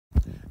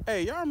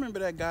Hey, y'all remember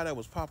that guy that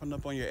was popping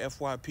up on your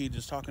FYP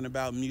just talking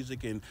about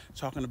music and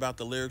talking about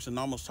the lyrics and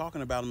almost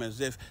talking about them as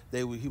if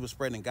he was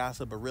spreading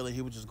gossip, but really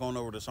he was just going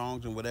over the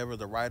songs and whatever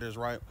the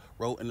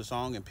wrote in the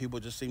song, and people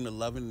just seemed to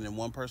love it. And then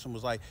one person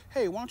was like,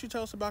 "Hey, why don't you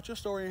tell us about your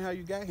story and how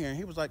you got here?" And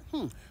he was like,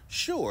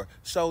 sure."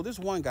 So this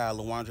one guy,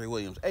 LaWandre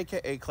Williams,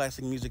 aka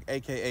Classic Music,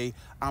 aka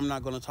I'm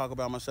not going to talk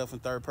about myself in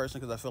third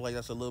person because I feel like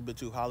that's a little bit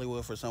too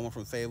Hollywood for someone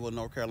from Fayetteville,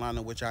 North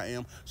Carolina, which I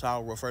am. So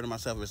I'll refer to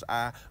myself as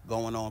I,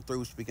 going on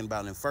through, speaking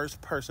about it in first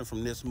person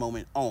from this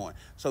moment on.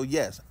 So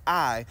yes,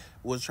 I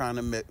was trying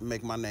to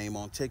make my name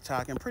on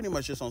TikTok and pretty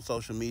much just on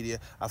social media.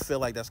 I feel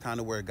like that's kind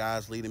of where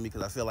God's leading me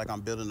because I feel like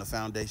I'm building a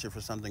foundation for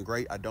something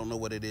great. I don't know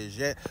what it is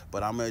yet,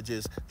 but I'm gonna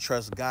just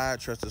trust God,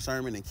 trust the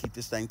sermon, and keep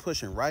this thing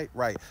pushing. Right.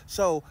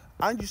 So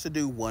I used to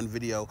do one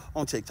video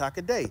on TikTok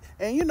a day,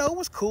 and it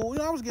was cool.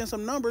 I was getting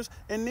some numbers,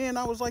 and then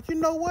I was like, you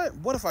know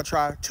what if I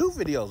try 2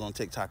 videos on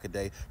TikTok a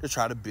day to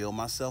try to build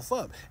myself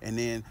up? And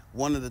then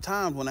one of the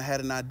times when I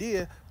had an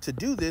idea to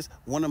do this,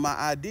 one of my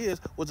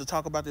ideas was to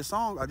talk about this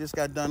song I just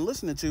got done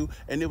listening to,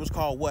 and it was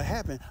called "What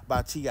Happened"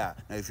 by T.I.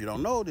 Now, if you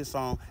don't know this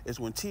song, it's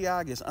when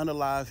T.I. gets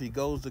unalive, he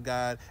goes to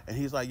God, and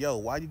he's like, "Yo,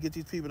 why you get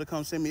these people to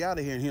come send me out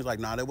of here?" And he's like,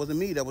 "Nah, that wasn't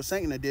me, that was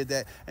Satan that did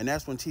that." And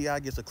that's when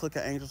T.I. gets a click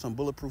of angels, some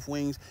bulletproof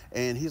wings,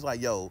 and he's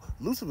like, "Yo,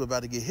 Lucifer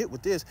about to get hit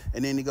with this,"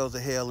 and then he goes to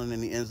hell, and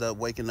then he ends up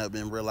waking up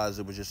and realizes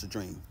it was just a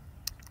dream.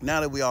 Now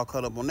that we all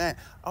caught up on that,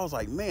 I was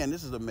like, man,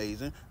 this is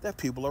amazing that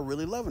people are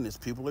really loving this.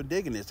 People are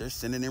digging this. They're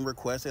sending in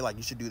requests. They're like,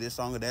 you should do this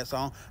song or that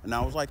song. And I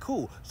was like,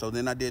 cool. So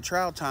then I did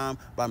Trial Time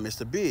by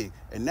Mr. Big,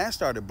 and that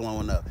started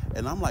blowing up.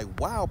 And I'm like,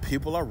 wow,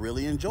 people are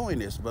really enjoying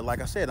this. But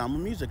like I said, I'm a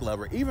music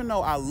lover. Even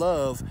though I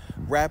love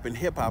rap and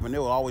hip hop, and it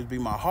will always be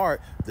my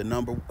heart,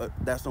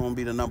 that's going to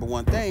be the number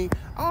one thing.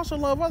 I also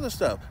love other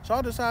stuff. So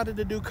I decided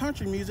to do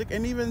country music,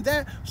 and even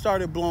that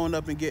started blowing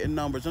up and getting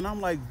numbers. And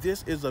I'm like,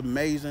 this is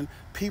amazing.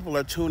 People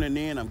are tuning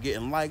in. I'm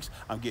getting likes,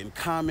 I'm getting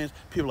comments,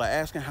 people are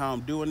asking how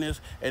I'm doing this,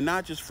 and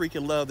not just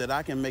freaking love that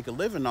I can make a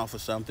living off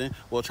of something,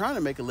 well, trying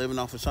to make a living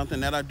off of something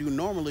that I do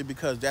normally,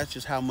 because that's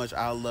just how much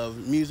I love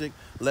music.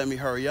 Let me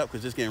hurry up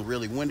because it's getting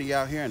really windy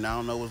out here and I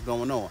don't know what's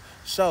going on.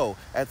 So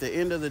at the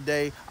end of the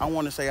day, I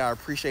want to say I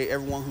appreciate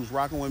everyone who's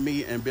rocking with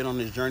me and been on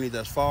this journey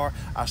thus far.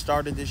 I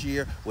started this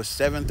year with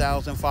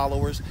 7,000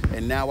 followers,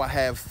 and now I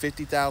have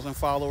 50,000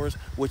 followers,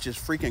 which is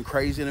freaking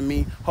crazy to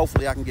me.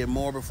 Hopefully I can get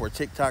more before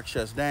TikTok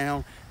shuts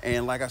down.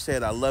 And like I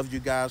said, I love you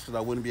guys because I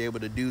wouldn't be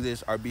able to do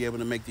this or be able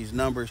to make these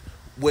numbers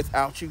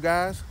without you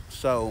guys.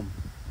 So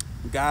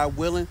God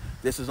willing,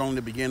 this is only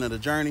the beginning of the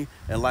journey.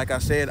 And like I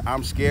said,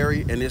 I'm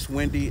scary and it's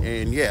windy,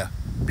 and yeah,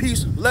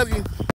 peace, love you.